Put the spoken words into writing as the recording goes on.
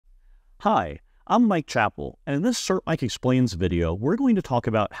Hi, I'm Mike Chapple, and in this CertMike Explains video, we're going to talk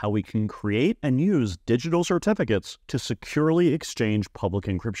about how we can create and use digital certificates to securely exchange public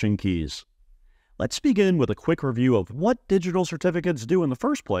encryption keys. Let's begin with a quick review of what digital certificates do in the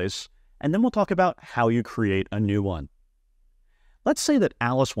first place, and then we'll talk about how you create a new one. Let's say that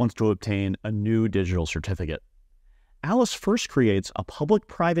Alice wants to obtain a new digital certificate. Alice first creates a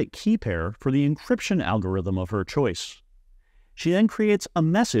public-private key pair for the encryption algorithm of her choice. She then creates a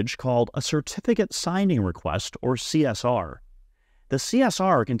message called a Certificate Signing Request, or CSR. The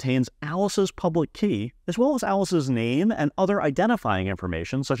CSR contains Alice's public key, as well as Alice's name and other identifying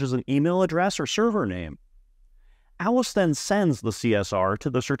information, such as an email address or server name. Alice then sends the CSR to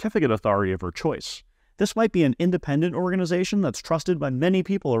the certificate authority of her choice. This might be an independent organization that's trusted by many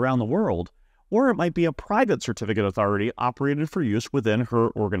people around the world, or it might be a private certificate authority operated for use within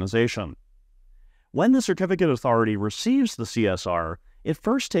her organization. When the certificate authority receives the CSR, it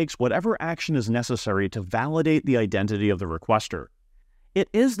first takes whatever action is necessary to validate the identity of the requester. It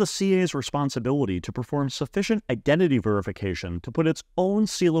is the CA's responsibility to perform sufficient identity verification to put its own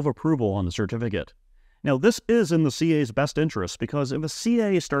seal of approval on the certificate. Now, this is in the CA's best interest because if a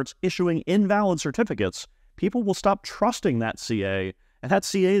CA starts issuing invalid certificates, people will stop trusting that CA, and that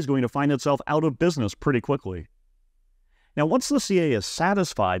CA is going to find itself out of business pretty quickly. Now, once the CA is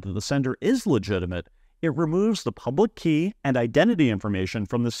satisfied that the sender is legitimate, it removes the public key and identity information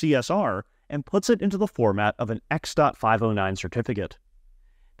from the CSR and puts it into the format of an X.509 certificate.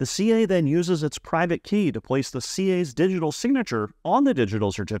 The CA then uses its private key to place the CA's digital signature on the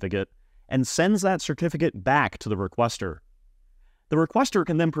digital certificate and sends that certificate back to the requester. The requester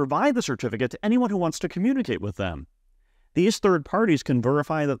can then provide the certificate to anyone who wants to communicate with them. These third parties can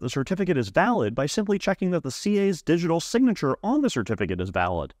verify that the certificate is valid by simply checking that the CA's digital signature on the certificate is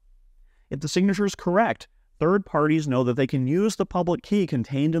valid. If the signature is correct, third parties know that they can use the public key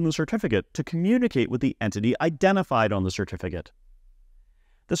contained in the certificate to communicate with the entity identified on the certificate.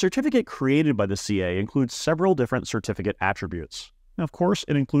 The certificate created by the CA includes several different certificate attributes. Now, of course,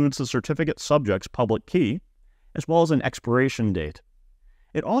 it includes the certificate subject's public key, as well as an expiration date.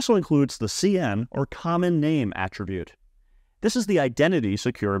 It also includes the CN, or common name, attribute. This is the identity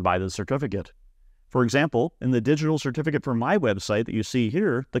secured by the certificate. For example, in the digital certificate for my website that you see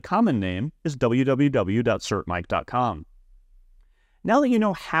here, the common name is www.certmike.com. Now that you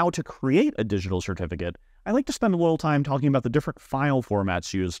know how to create a digital certificate, I'd like to spend a little time talking about the different file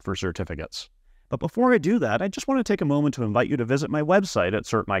formats used for certificates. But before I do that, I just want to take a moment to invite you to visit my website at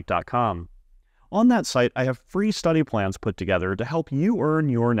certmike.com. On that site, I have free study plans put together to help you earn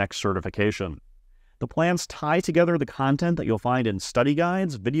your next certification. The plans tie together the content that you'll find in study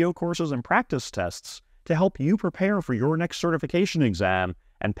guides, video courses, and practice tests to help you prepare for your next certification exam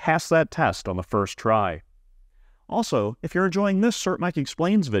and pass that test on the first try. Also, if you're enjoying this CertMike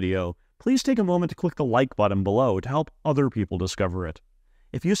Explains video, please take a moment to click the like button below to help other people discover it.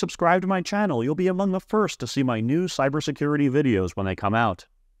 If you subscribe to my channel, you'll be among the first to see my new cybersecurity videos when they come out.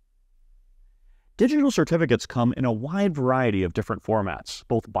 Digital certificates come in a wide variety of different formats,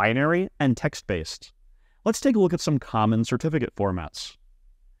 both binary and text-based. Let's take a look at some common certificate formats.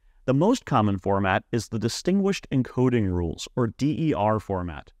 The most common format is the Distinguished Encoding Rules, or DER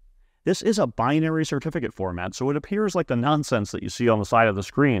format. This is a binary certificate format, so it appears like the nonsense that you see on the side of the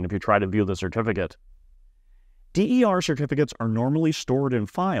screen if you try to view the certificate. DER certificates are normally stored in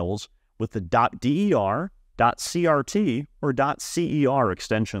files with the .der, .crt, or .cer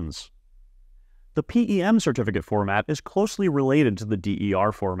extensions. The PEM certificate format is closely related to the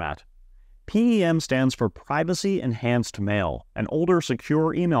DER format. PEM stands for Privacy Enhanced Mail, an older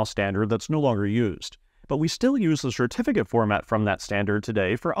secure email standard that's no longer used, but we still use the certificate format from that standard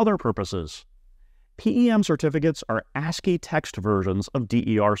today for other purposes. PEM certificates are ASCII text versions of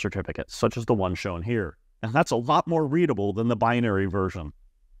DER certificates, such as the one shown here, and that's a lot more readable than the binary version.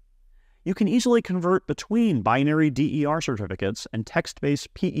 You can easily convert between binary DER certificates and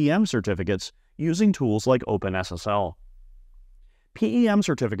text-based PEM certificates using tools like OpenSSL. PEM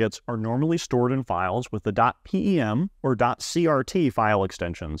certificates are normally stored in files with the .pem or .crt file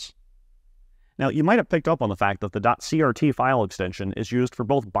extensions. Now, you might have picked up on the fact that the .crt file extension is used for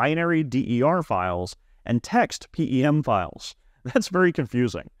both binary DER files and text PEM files. That's very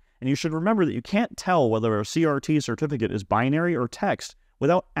confusing, and you should remember that you can't tell whether a CRT certificate is binary or text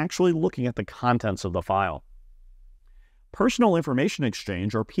without actually looking at the contents of the file. Personal Information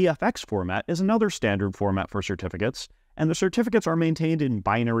Exchange, or PFX format, is another standard format for certificates, and the certificates are maintained in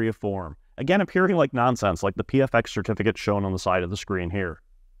binary form, again appearing like nonsense like the PFX certificate shown on the side of the screen here.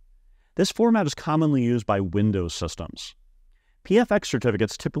 This format is commonly used by Windows systems. PFX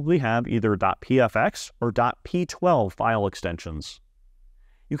certificates typically have either .pfx or .p12 file extensions.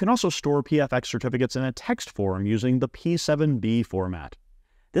 You can also store PFX certificates in a text form using the P7B format.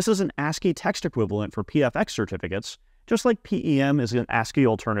 This is an ASCII text equivalent for PFX certificates, just like PEM is an ASCII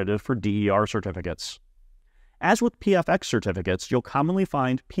alternative for DER certificates. As with PFX certificates, you'll commonly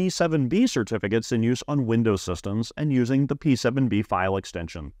find P7B certificates in use on Windows systems and using the P7B file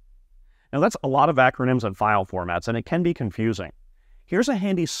extension. Now that's a lot of acronyms and file formats, and it can be confusing. Here's a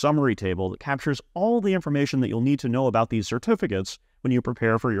handy summary table that captures all the information that you'll need to know about these certificates when you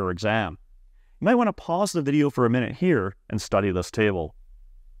prepare for your exam. You might want to pause the video for a minute here and study this table.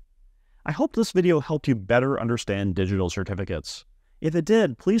 I hope this video helped you better understand digital certificates. If it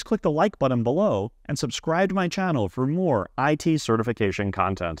did, please click the like button below and subscribe to my channel for more IT certification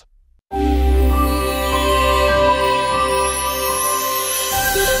content.